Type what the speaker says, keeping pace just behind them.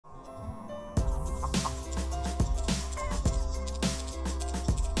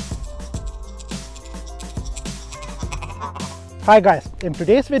Hi guys, in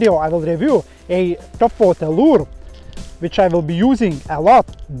today's video I will review a topwater lure which I will be using a lot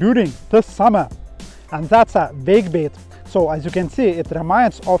during this summer, and that's a wake bait. So as you can see, it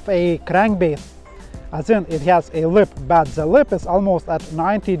reminds of a crankbait, as in it has a lip, but the lip is almost at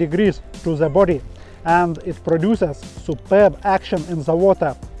 90 degrees to the body and it produces superb action in the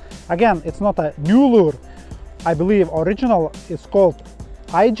water. Again, it's not a new lure. I believe original is called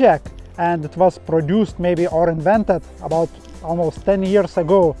Hijack, and it was produced maybe or invented about almost 10 years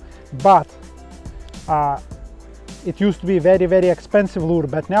ago, but it used to be very expensive lure,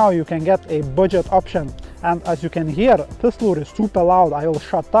 but now you can get a budget option. And as you can hear, this lure is super loud. I will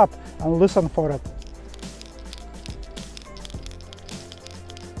shut up and listen for it.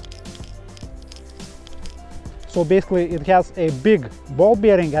 So basically it has a big ball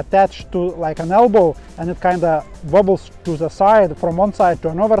bearing attached to like an elbow, and it kind of wobbles to the side, from one side to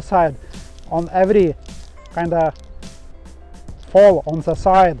another side, on every kind of fall on the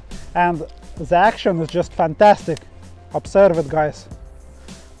side, and the action is just fantastic. Observe it, guys.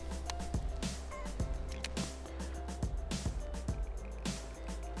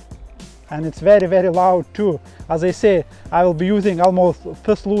 And it's very loud too. As I say, I will be using almost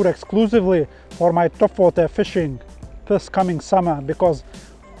this lure exclusively for my topwater fishing this coming summer, because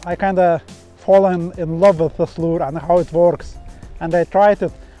I kind of fallen in love with this lure and how it works. And I tried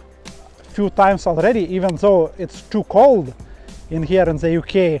it a few times already, even though it's too cold in here in the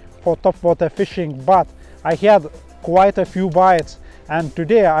UK for topwater fishing, but I had quite a few bites, and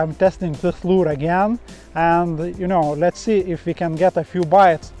today I'm testing this lure again, and you know, let's see if we can get a few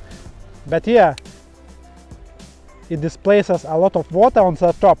bites. But yeah, it displaces a lot of water on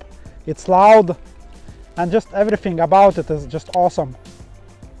the top, it's loud, and just everything about it is just awesome.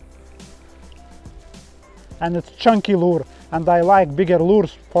 And it's chunky lure, and I like bigger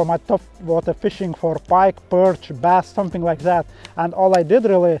lures for my topwater fishing, for pike, perch, bass, something like that. And all I did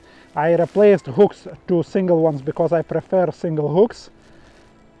really, I replaced hooks to single ones because I prefer single hooks.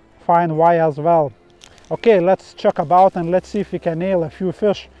 Fine, why as well. Okay, let's check about and let's see if we can nail a few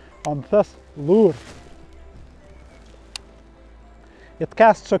fish on this lure. It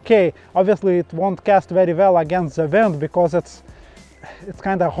casts okay. Obviously it won't cast very well against the wind because it's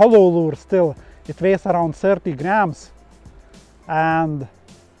kind of hollow lure still. It weighs around 30 grams, and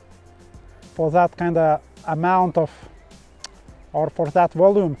for that kind of amount of, or for that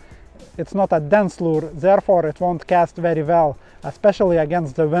volume, it's not a dense lure, therefore it won't cast very well, especially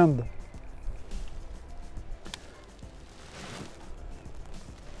against the wind.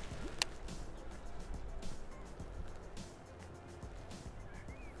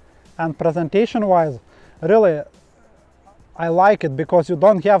 And presentation wise, really I like it because you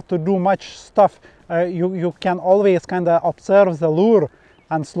don't have to do much stuff. You can always kind of observe the lure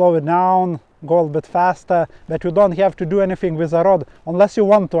and slow it down, go a bit faster, but you don't have to do anything with the rod unless you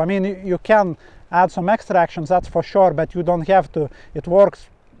want to. I mean, you can add some extra actions, that's for sure, but you don't have to. It works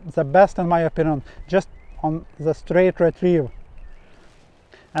the best in my opinion just on the straight retrieve.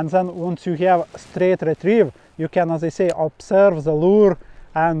 And then once you have straight retrieve, you can, as I say, observe the lure,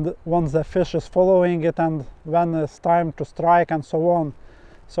 and once the fish is following it and when it's time to strike and so on.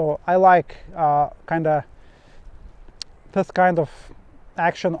 So I like this kind of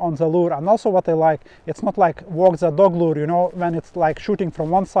action on the lure. And also what I like, it's not like walk the dog lure, you know, when it's like shooting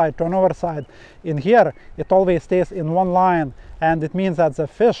from one side to another side. In here it always stays in one line, and it means that the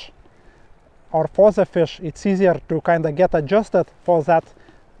fish, or for the fish, it's easier to kind of get adjusted for that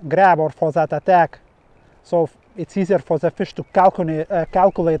grab or for that attack. So it's easier for the fish to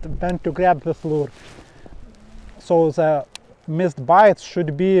calculate when to grab this lure. So the missed bites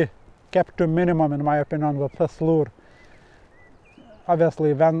should be kept to minimum in my opinion with this lure,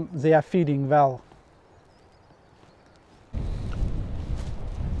 obviously when they are feeding well.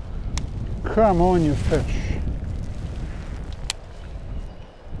 Come on, you fish.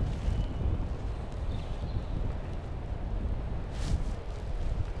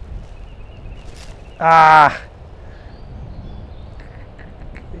 Ah!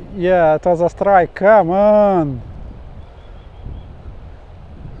 Yeah, it was a strike, come on!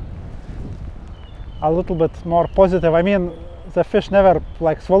 A little bit more positive. I mean, the fish never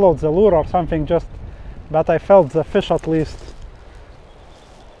like swallowed the lure or something, just, but I felt the fish at least.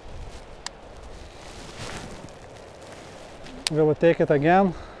 Will it take it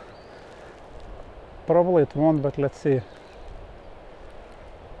again? Probably it won't, but let's see.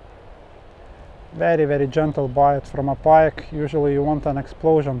 Very gentle bite from a pike. Usually you want an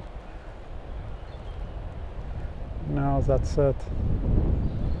explosion. No, that's it.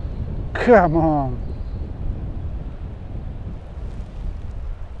 Come on!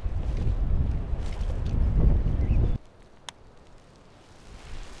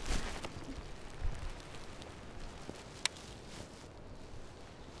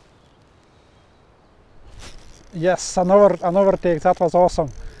 Yes, an overtake, that was awesome.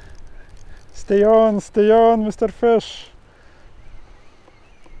 Stay on, Mr. Fish.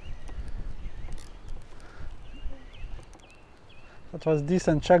 That was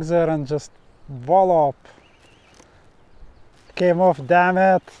decent check there and just wallop. Came off, damn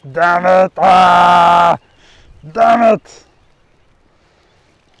it, ah, damn it.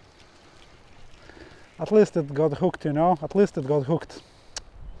 At least it got hooked, you know, at least it got hooked.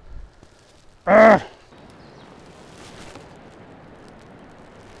 Ugh.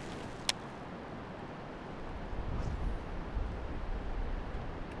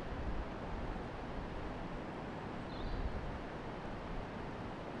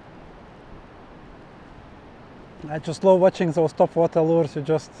 I just love watching those top water lures. You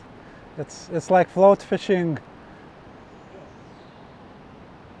just, it's like float fishing,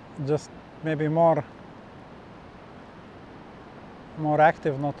 just maybe more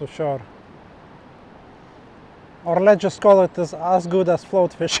active, not too sure. Or let's just call it as good as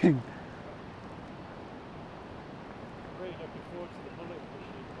float fishing.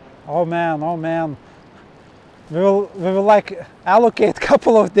 Oh man. We will like allocate a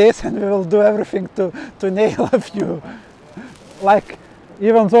couple of days and we will do everything to nail a few. Like,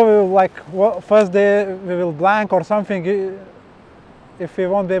 even though we will like first day we will blank or something, if we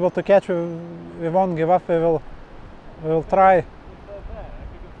won't be able to catch, we won't give up. We will try. If they're there,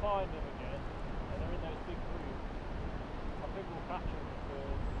 if we can find them again, and they're in those big groups, I think we'll catch them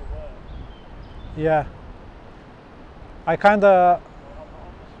for worms. Yeah. I kinda. On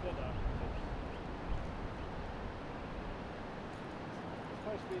the spinner. It's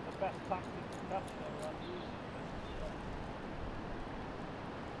supposed to be the best tactic to catch them without using them.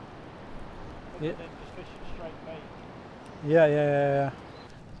 Yeah. And then just fishing straight bait.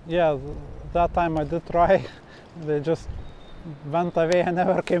 Yeah, that time I did try. They just went away and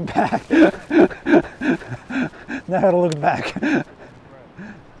never came back. Never looked back.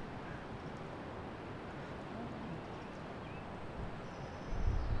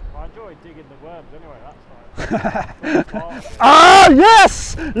 I enjoy digging the worms anyway, that's like... Ah,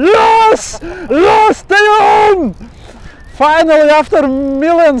 yes! Stay on! Finally, after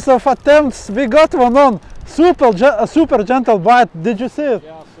millions of attempts, we got one on. Super gentle bite. Did you see it?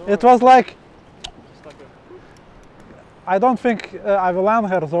 Yeah, I saw it was like... Just like I don't think I will land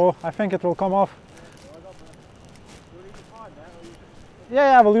her though. I think it will come off.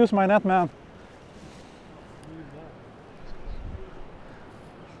 Yeah, I will use my net, man.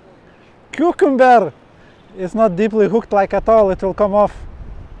 Cucumber is not deeply hooked like at all. It will come off.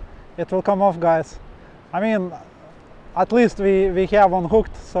 It will come off, guys. I mean, at least we have one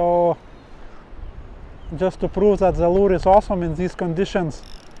hooked, so just to prove that the lure is awesome in these conditions.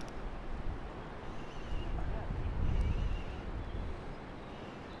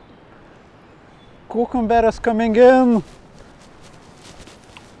 Cucumber is coming in.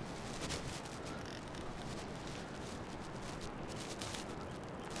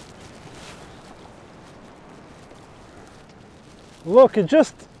 Look, it's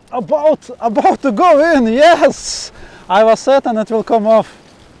just about to go in. Yes, I was certain it will come off.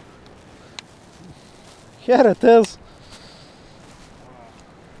 Here it is.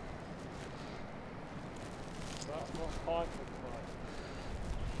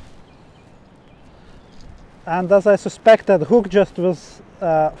 And as I suspected, hook just was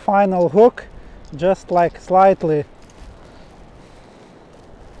final hook, just like slightly,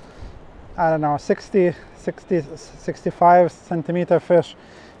 I don't know, 60, 65 centimeter fish.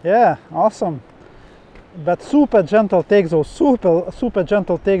 Yeah, awesome. But super gentle take though, super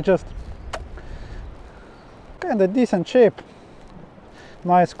gentle take, just kind of decent shape.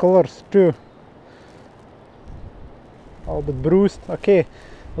 Nice colors too. A little bit bruised. Okay,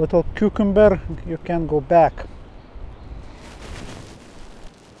 little cucumber, you can go back.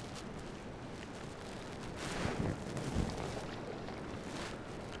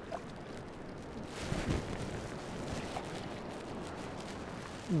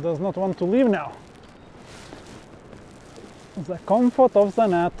 Does not want to leave now. The comfort of the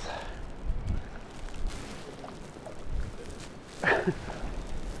net.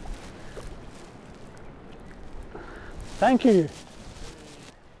 Thank you.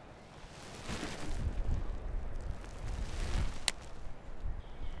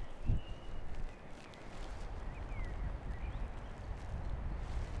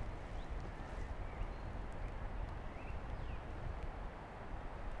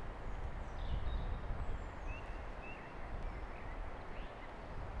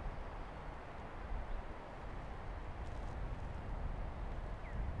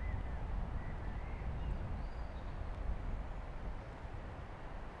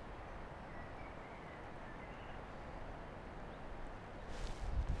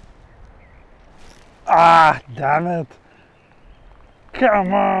 Ah, damn it.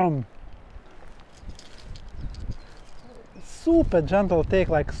 Come on. Super gentle take,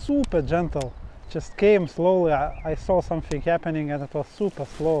 like super gentle. Just came slowly. I saw something happening and it was super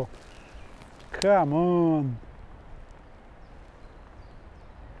slow. Come on.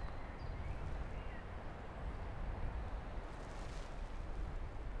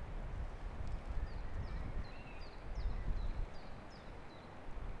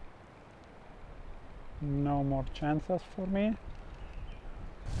 No more chances for me.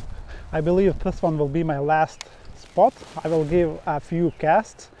 I believe this one will be my last spot. I will give a few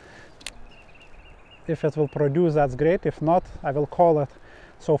casts. If it will produce, that's great. If not, I will call it.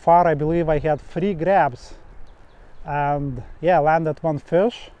 So far I believe I had 3 grabs and yeah, landed 1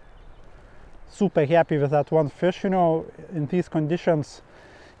 fish. Super happy with that 1 fish. You know, in these conditions,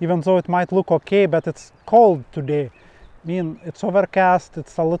 even though it might look okay, but it's cold today. I mean, it's overcast,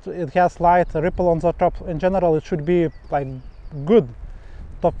 it's a little, it has light, a ripple on the top. In general, it should be like good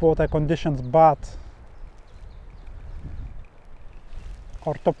top water conditions, but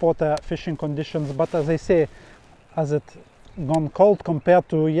or top water fishing conditions. But as I say, as it gone cold compared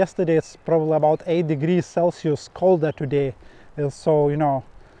to yesterday, it's probably about 8 degrees Celsius colder today. So, you know,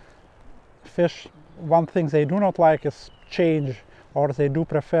 fish, one thing they do not like is change, or they do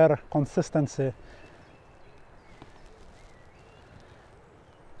prefer consistency.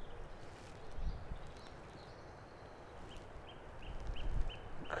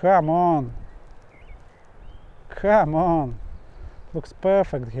 Come on. Come on. Looks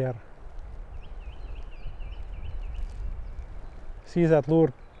perfect here. See that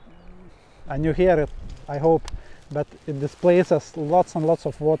lure? And you hear it, I hope, but it displaces lots and lots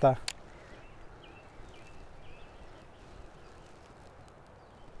of water.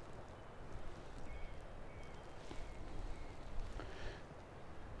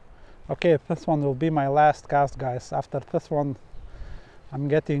 Okay, this one will be my last cast, guys. After this one, I'm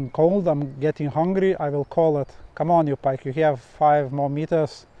getting cold, I'm getting hungry, I will call it. Come on, you pike, you have 5 more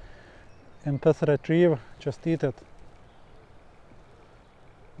meters in this retrieve, just eat it.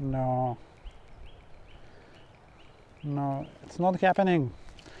 No. No, it's not happening.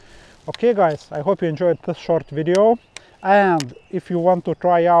 Okay guys, I hope you enjoyed this short video. And if you want to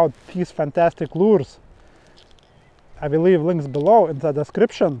try out these fantastic lures, I will leave links below in the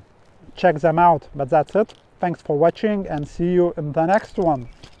description. Check them out. But that's it. Thanks for watching and see you in the next one.